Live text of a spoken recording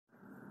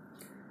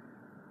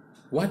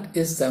What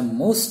is the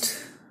most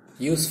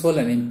useful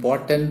and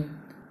important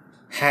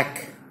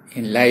hack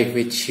in life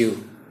which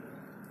you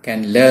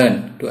can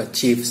learn to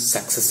achieve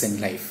success in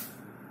life?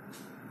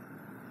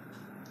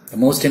 The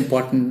most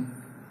important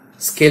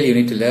skill you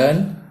need to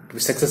learn to be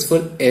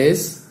successful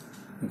is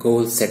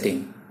goal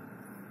setting.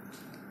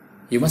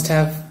 You must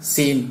have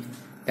seen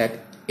that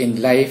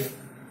in life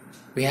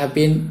we have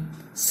been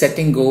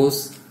setting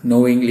goals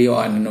knowingly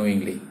or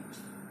unknowingly.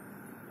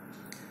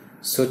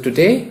 So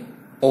today,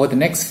 over the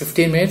next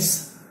 15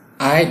 minutes,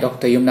 I,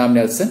 Dr. Yumnam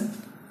Nelson,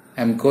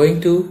 am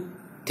going to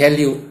tell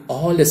you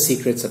all the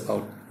secrets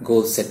about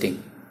goal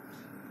setting.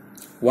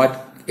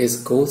 What is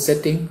goal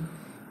setting?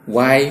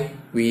 Why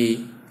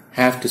we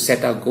have to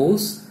set our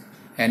goals,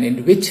 and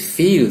in which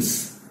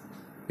fields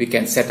we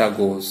can set our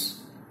goals,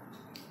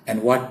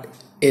 and what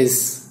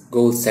is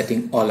goal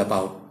setting all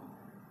about,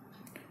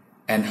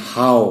 and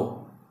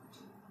how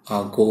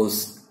our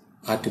goals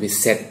are to be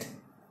set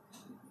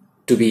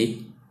to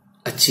be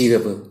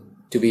achievable,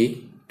 to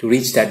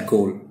reach that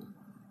goal.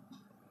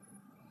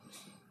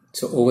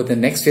 So over the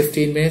next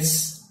 15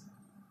 minutes,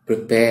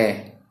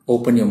 prepare,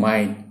 open your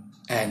mind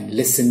and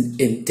listen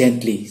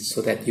intently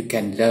so that you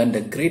can learn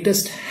the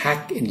greatest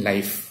hack in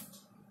life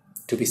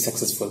to be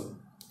successful.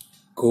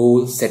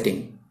 Goal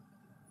setting.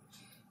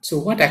 So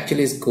what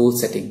actually is goal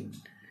setting?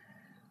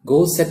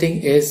 Goal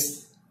setting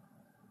is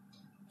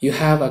you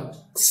have a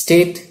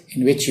state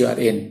in which you are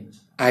in,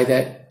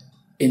 either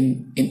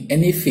in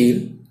any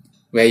field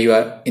where you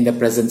are in the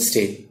present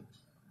state,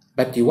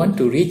 but you want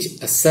to reach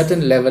a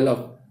certain level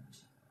of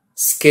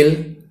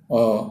skill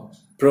or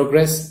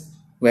progress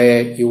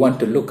where you want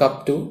to look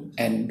up to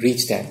and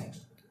reach that.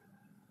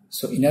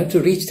 So in order to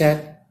reach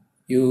that,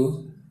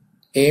 you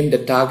aim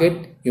the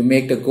target, you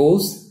make the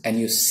goals, and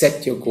you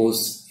set your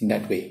goals in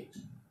that way.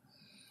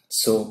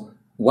 So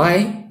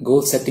why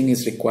goal setting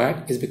is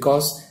required is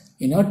because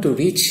in order to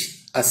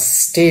reach a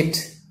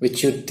state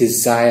which you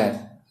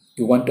desire,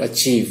 you want to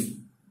achieve,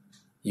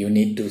 you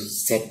need to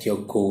set your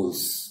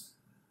goals.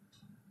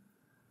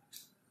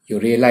 You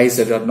realize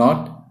it or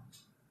not,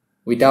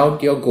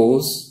 without your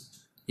goals,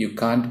 you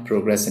can't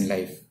progress in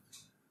life.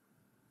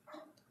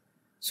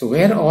 So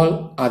where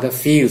all are the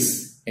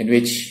fields in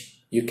which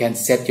you can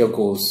set your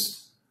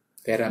goals?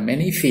 There are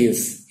many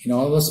fields in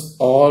almost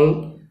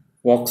all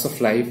walks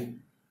of life.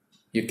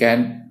 You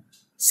can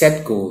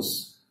set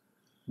goals,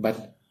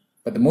 but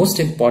the most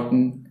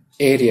important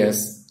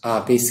areas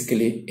are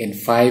basically in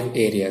 5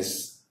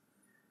 areas,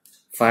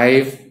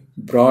 5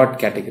 broad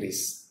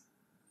categories.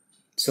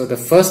 So the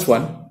first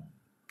one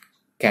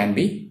can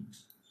be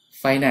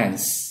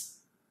finance,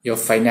 your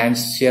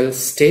financial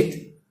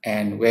state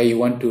and where you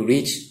want to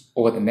reach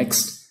over the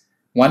next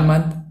 1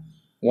 month,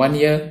 1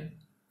 year,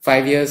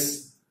 5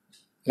 years,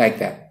 like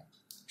that.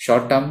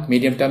 Short term,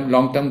 medium term,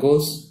 long term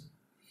goals.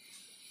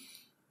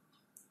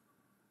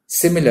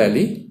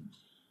 Similarly,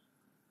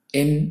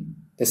 in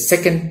the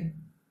second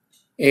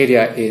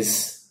area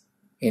is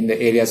in the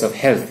areas of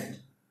health.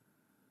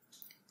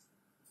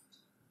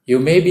 You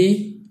may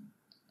be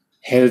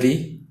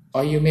healthy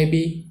or you may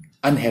be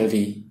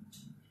unhealthy.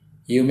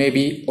 You may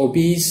be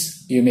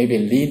obese, you may be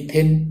lean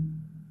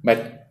thin,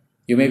 but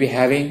you may be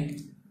having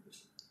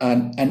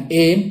an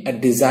aim, a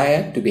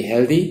desire to be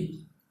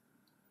healthy,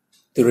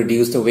 to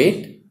reduce the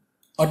weight,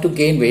 or to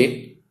gain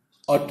weight,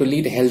 or to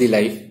lead a healthy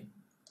life,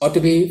 or to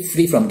be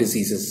free from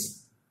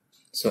diseases.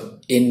 So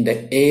in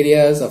the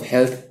areas of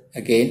health,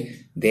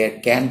 again,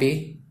 there can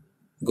be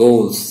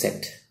goals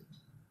set.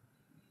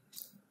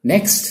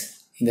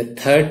 Next, in the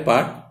third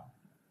part,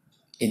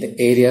 in the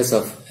areas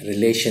of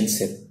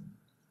relationship,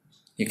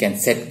 you can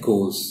set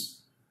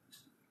goals.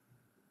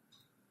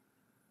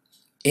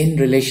 In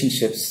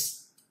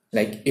relationships,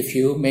 like if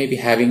you may be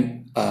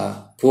having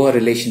a poor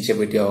relationship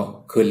with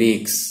your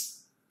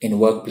colleagues in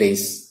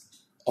workplace,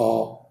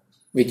 or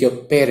with your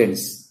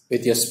parents,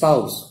 with your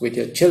spouse, with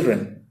your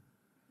children,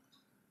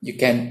 you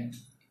can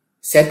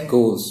set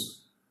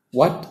goals.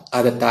 What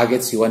are the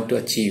targets you want to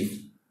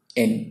achieve,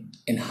 in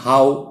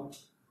how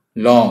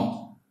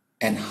long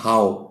and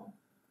how?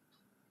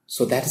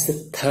 So that is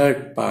the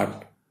third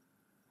part.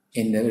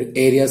 In the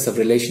areas of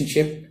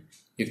relationship,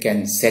 you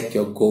can set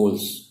your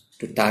goals,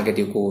 to target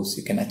your goals,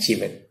 you can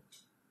achieve it.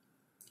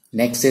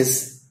 Next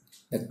is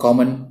the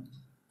common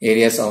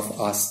areas of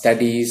our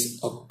studies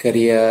or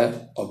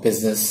career or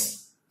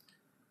business.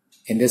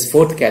 In this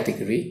fourth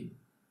category,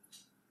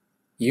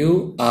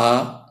 you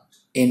are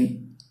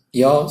in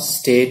your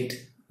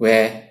state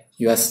where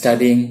you are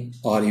studying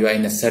or you are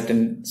in a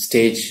certain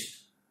stage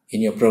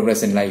in your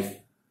progress in life,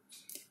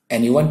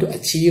 and you want to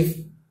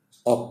achieve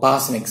or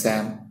pass an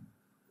exam,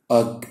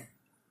 or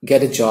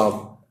get a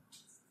job,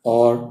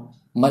 or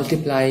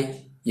multiply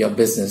your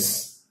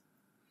business.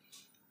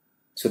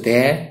 So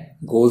there,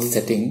 goal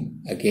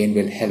setting again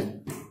will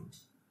help.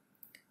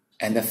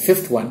 And the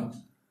fifth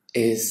one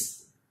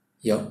is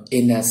your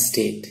inner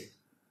state.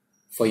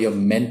 For your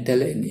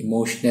mental and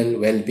emotional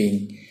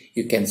well-being,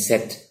 you can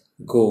set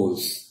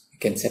goals, you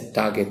can set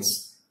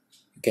targets,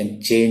 you can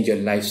change your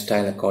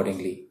lifestyle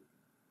accordingly.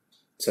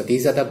 So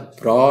these are the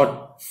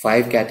broad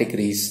 5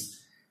 categories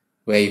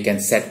where you can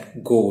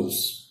set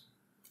goals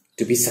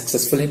to be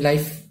successful in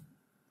life?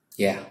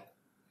 Yeah.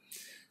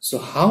 So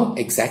how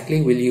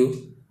exactly will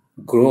you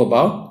grow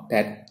about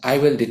that? I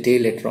will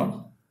detail later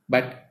on.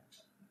 But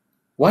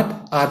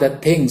what are the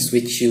things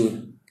which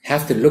you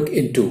have to look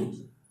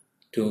into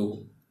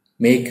to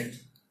make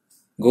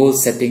goal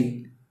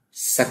setting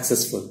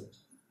successful,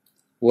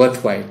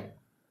 worthwhile?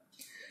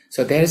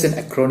 So there is an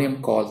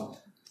acronym called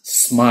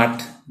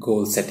SMART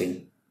goal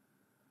setting.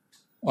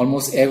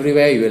 Almost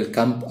everywhere you will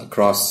come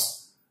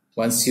across.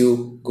 Once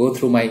you go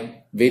through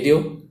my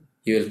video,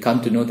 you will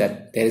come to know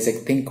that there is a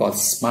thing called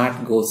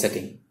SMART goal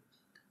setting.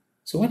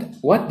 So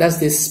what does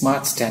this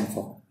SMART stand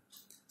for?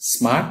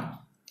 SMART,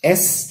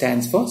 S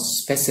stands for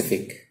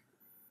specific,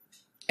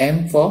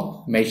 M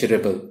for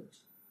measurable,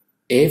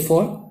 A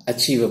for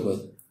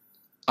achievable,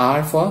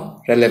 R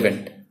for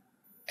relevant,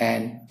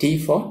 and T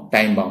for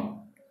time bound.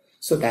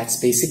 So that's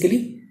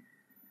basically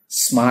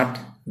SMART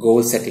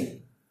goal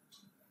setting.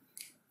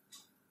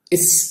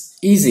 It's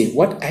easy.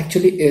 What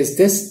actually is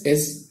this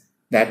is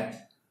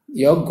that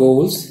your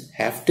goals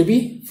have to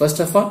be, first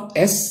of all,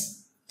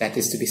 S, that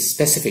is to be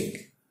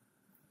specific.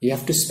 You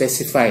have to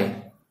specify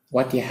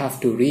what you have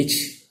to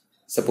reach.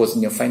 Suppose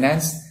in your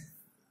finance,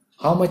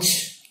 how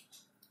much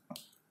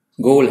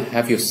goal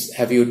have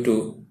you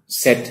to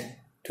set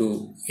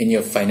to in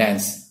your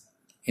finance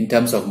in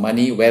terms of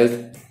money,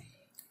 wealth,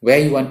 where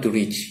you want to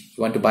reach?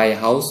 You want to buy a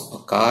house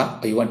or car,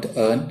 or you want to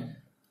earn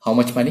how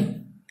much money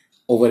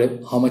over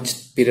how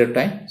much period of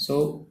time?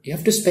 So you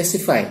have to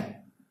specify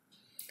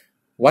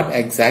what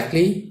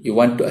exactly you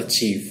want to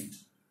achieve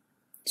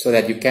so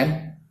that you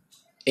can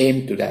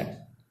aim to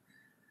that.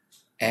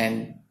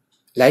 And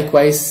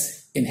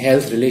likewise, in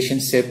health,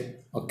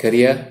 relationship, or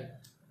career,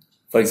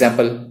 for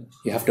example,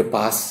 you have to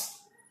pass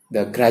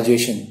the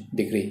graduation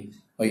degree,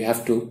 or you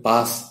have to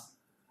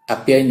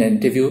appear in an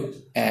interview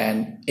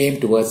and aim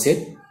towards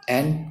it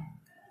and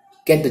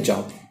get the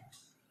job.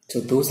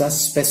 So those are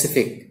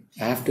specific.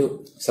 I have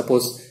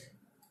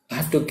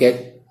to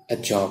get a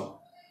job.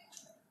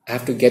 I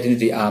have to get into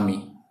the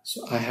army.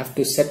 So I have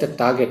to set a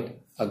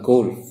target, a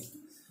goal,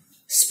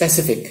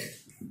 specific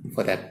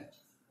for that.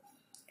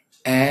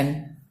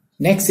 And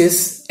next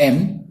is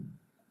M,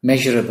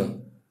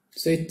 measurable.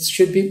 So it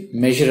should be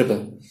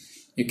measurable.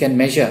 You can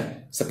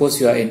measure.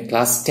 Suppose you are in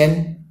class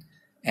 10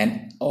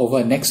 and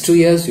over next 2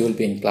 years you will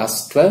be in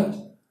class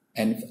 12,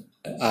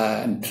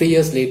 and 3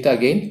 years later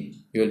again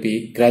you will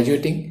be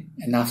graduating,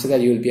 and after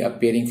that you will be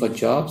appearing for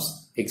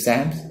jobs,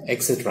 exams,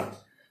 etc.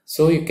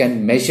 So you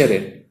can measure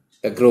it,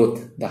 the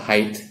growth, the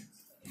height.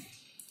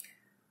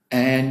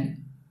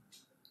 And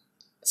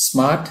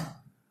SMART,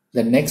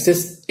 the next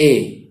is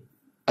A,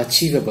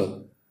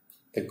 achievable.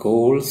 The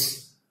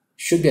goals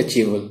should be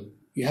achievable.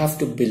 You have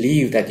to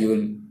believe that you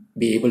will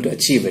be able to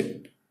achieve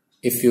it.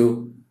 If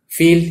you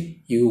feel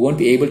you won't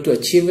be able to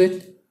achieve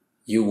it,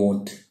 you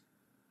won't.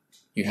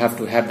 You have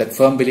to have that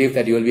firm belief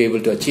that you will be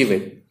able to achieve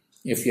it.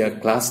 If you are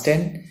class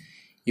 10,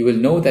 you will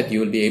know that you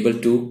will be able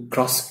to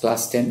cross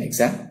class 10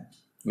 exam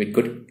with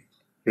good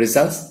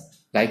results.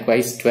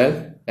 Likewise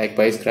 12,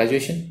 likewise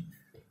graduation.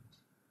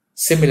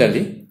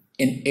 Similarly,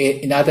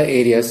 in other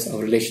areas of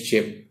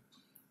relationship,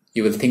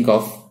 you will think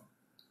of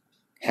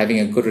having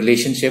a good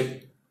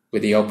relationship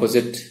with the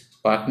opposite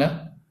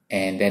partner,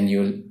 and then you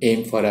will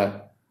aim for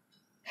a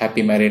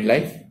happy married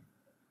life.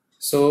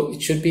 So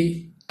it should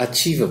be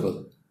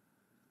achievable.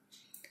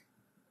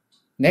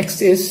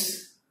 Next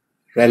is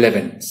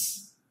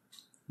relevance.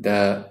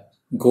 The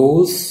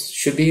goals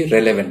should be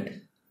relevant.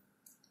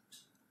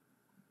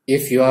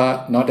 If you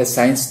are not a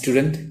science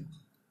student,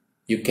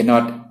 you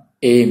cannot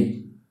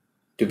aim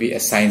to be a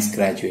science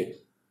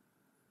graduate.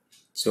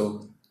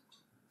 So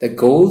the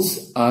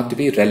goals are to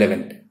be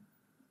relevant.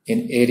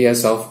 In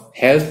areas of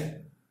health,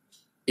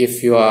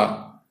 if you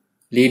are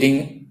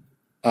leading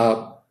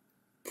a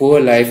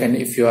poor life and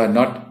if you are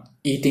not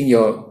eating,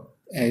 you're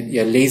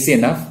lazy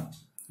enough,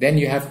 then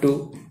you have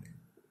to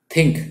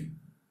think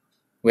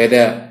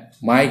whether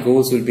my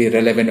goals will be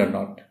relevant or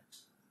not.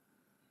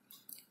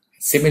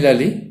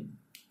 Similarly,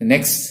 the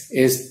next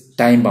is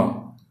time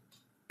bound.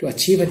 To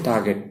achieve a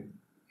target,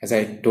 as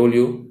I told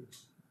you,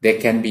 there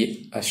can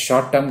be a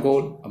short-term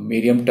goal, a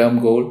medium-term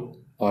goal,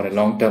 or a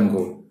long-term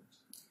goal.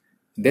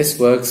 This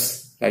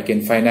works like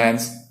in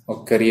finance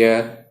or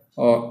career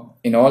or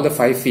in all the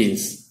 5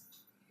 fields.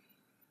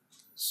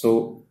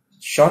 So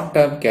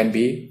short-term can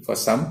be, for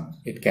some,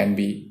 it can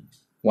be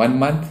 1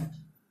 month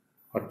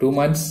or 2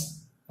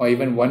 months or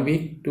even 1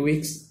 week, 2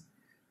 weeks.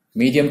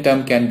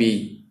 Medium-term can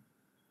be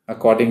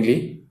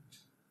accordingly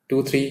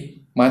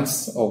 2-3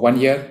 months or 1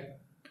 year.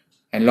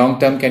 And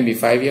long-term can be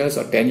 5 years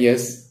or 10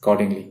 years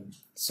accordingly.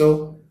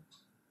 So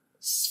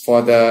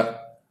for the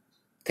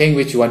thing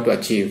which you want to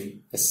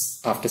achieve,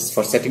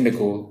 for setting the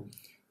goal,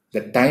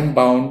 the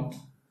time-bound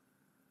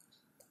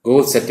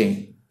goal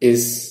setting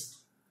is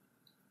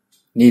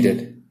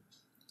needed.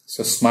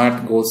 So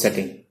SMART goal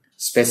setting: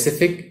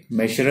 specific,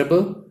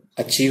 measurable,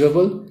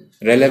 achievable,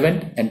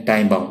 relevant, and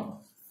time-bound.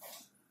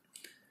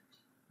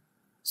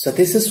 So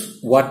this is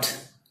what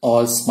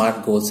all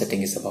SMART goal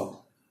setting is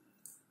about.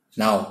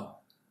 Now,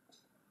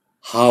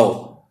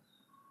 how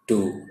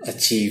to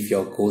achieve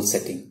your goal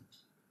setting.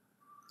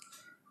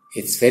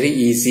 It's very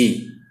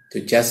easy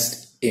to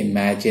just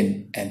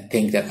imagine and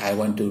think that I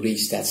want to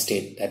reach that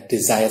state, that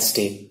desired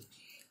state.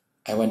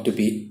 I want to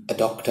be a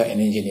doctor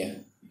and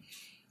engineer.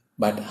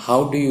 But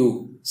how do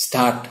you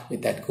start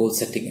with that goal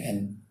setting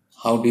and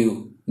how do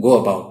you go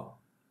about?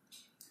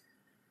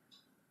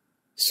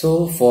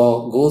 So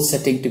for goal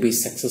setting to be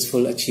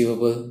successful,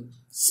 achievable,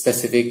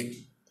 specific,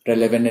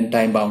 relevant and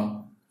time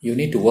bound, you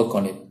need to work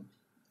on it.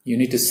 You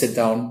need to sit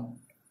down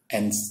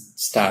and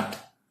start.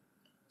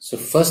 So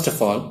first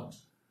of all,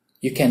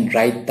 you can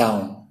write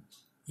down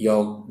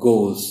your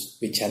goals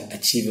which are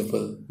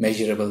achievable,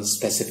 measurable,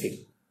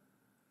 specific.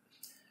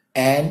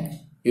 And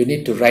you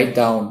need to write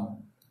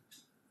down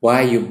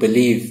why you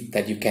believe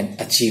that you can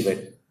achieve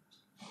it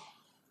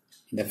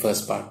in the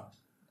first part.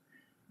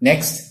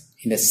 Next,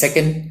 in the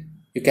second,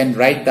 you can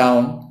write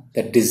down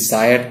the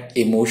desired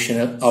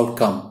emotional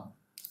outcome,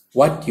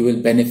 what you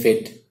will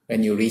benefit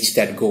when you reach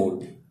that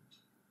goal.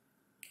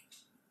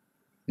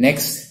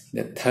 Next,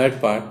 the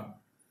third part,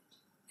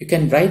 you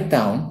can write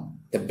down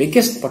the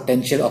biggest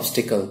potential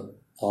obstacle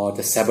or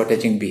the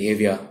sabotaging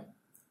behavior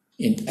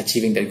in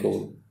achieving that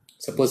goal.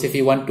 Suppose if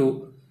you want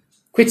to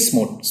quit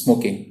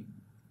smoking,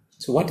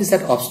 so what is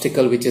that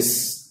obstacle which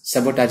is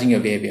sabotaging your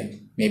behavior?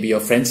 Maybe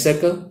your friend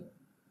circle,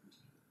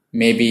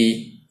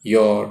 maybe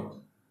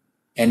your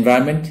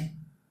environment,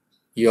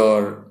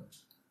 your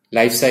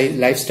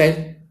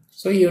lifestyle.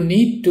 So you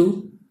need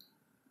to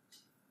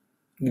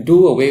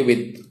do away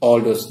with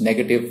all those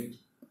negative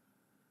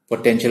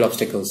potential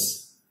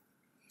obstacles.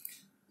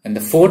 And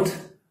the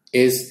fourth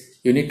is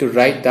you need to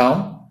write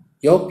down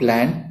your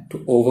plan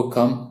to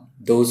overcome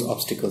those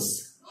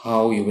obstacles,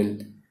 how you will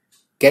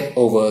get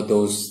over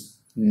those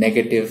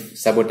negative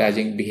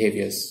sabotaging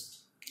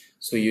behaviors.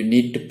 So you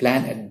need to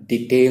plan a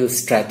detailed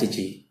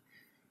strategy.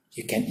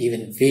 You can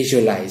even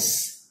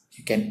visualize,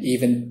 you can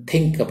even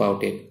think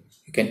about it,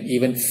 you can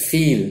even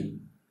feel,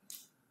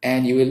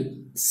 and you will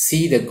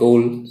see the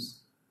goals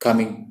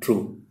coming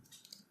true.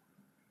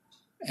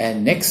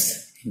 And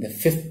next, in the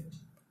fifth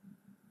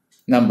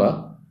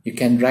number, you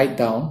can write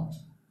down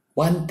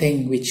one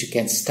thing which you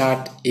can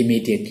start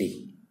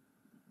immediately.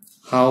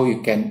 How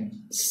you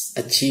can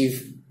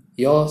achieve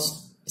your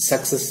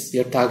success,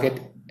 your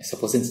target.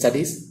 Suppose in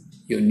studies,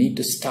 you need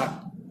to start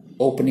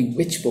opening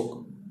which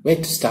book, where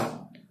to start.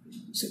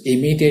 So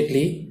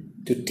immediately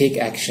to take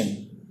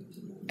action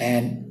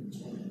and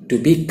to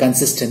be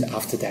consistent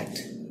after that.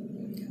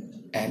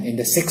 And in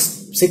the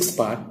sixth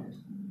part,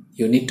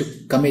 you need to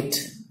commit.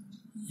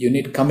 You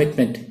need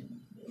commitment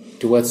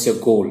towards your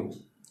goal.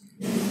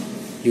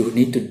 You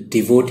need to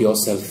devote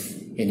yourself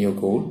in your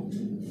goal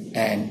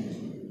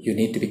and you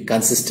need to be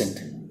consistent.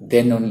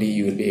 Then only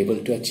you will be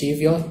able to achieve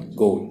your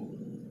goal.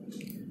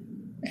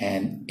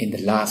 And in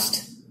the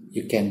last,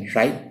 you can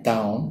write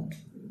down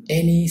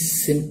any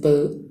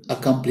simple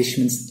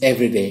accomplishments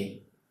every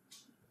day.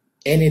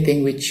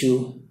 Anything which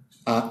you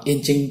are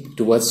inching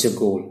towards your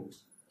goal,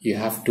 you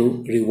have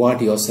to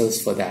reward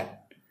yourselves for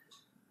that.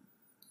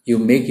 You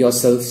make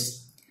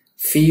yourselves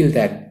feel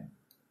that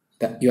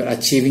you are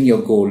achieving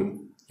your goal.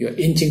 You are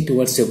inching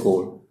towards your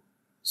goal.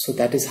 So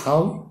that is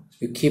how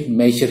you keep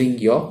measuring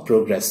your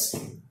progress.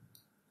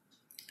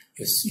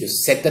 You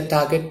set the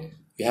target,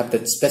 you have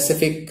that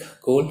specific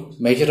goal,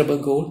 measurable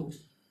goal,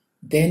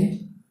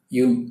 then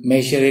you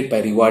measure it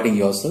by rewarding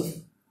yourself,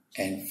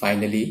 and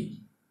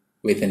finally,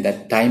 within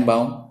that time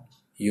bound,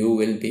 you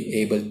will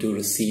be able to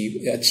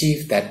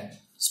achieve that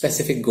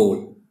specific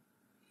goal.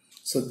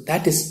 So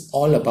that is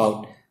all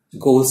about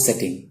goal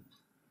setting.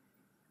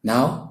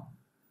 Now,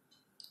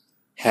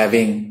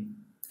 having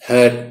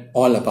heard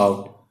all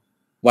about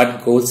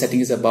what goal setting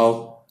is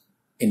about,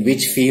 in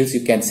which fields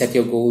you can set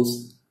your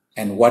goals,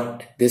 and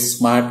what this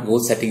SMART goal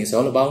setting is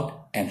all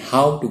about, and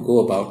how to go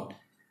about,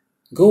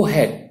 go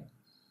ahead,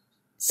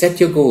 set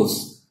your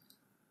goals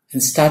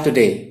and start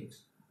today.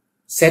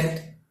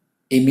 Set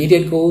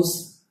immediate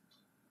goals,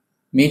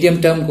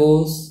 medium-term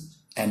goals,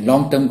 and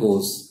long-term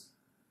goals.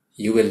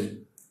 You will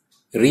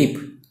reap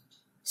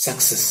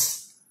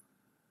success.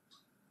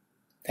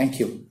 Thank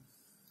you.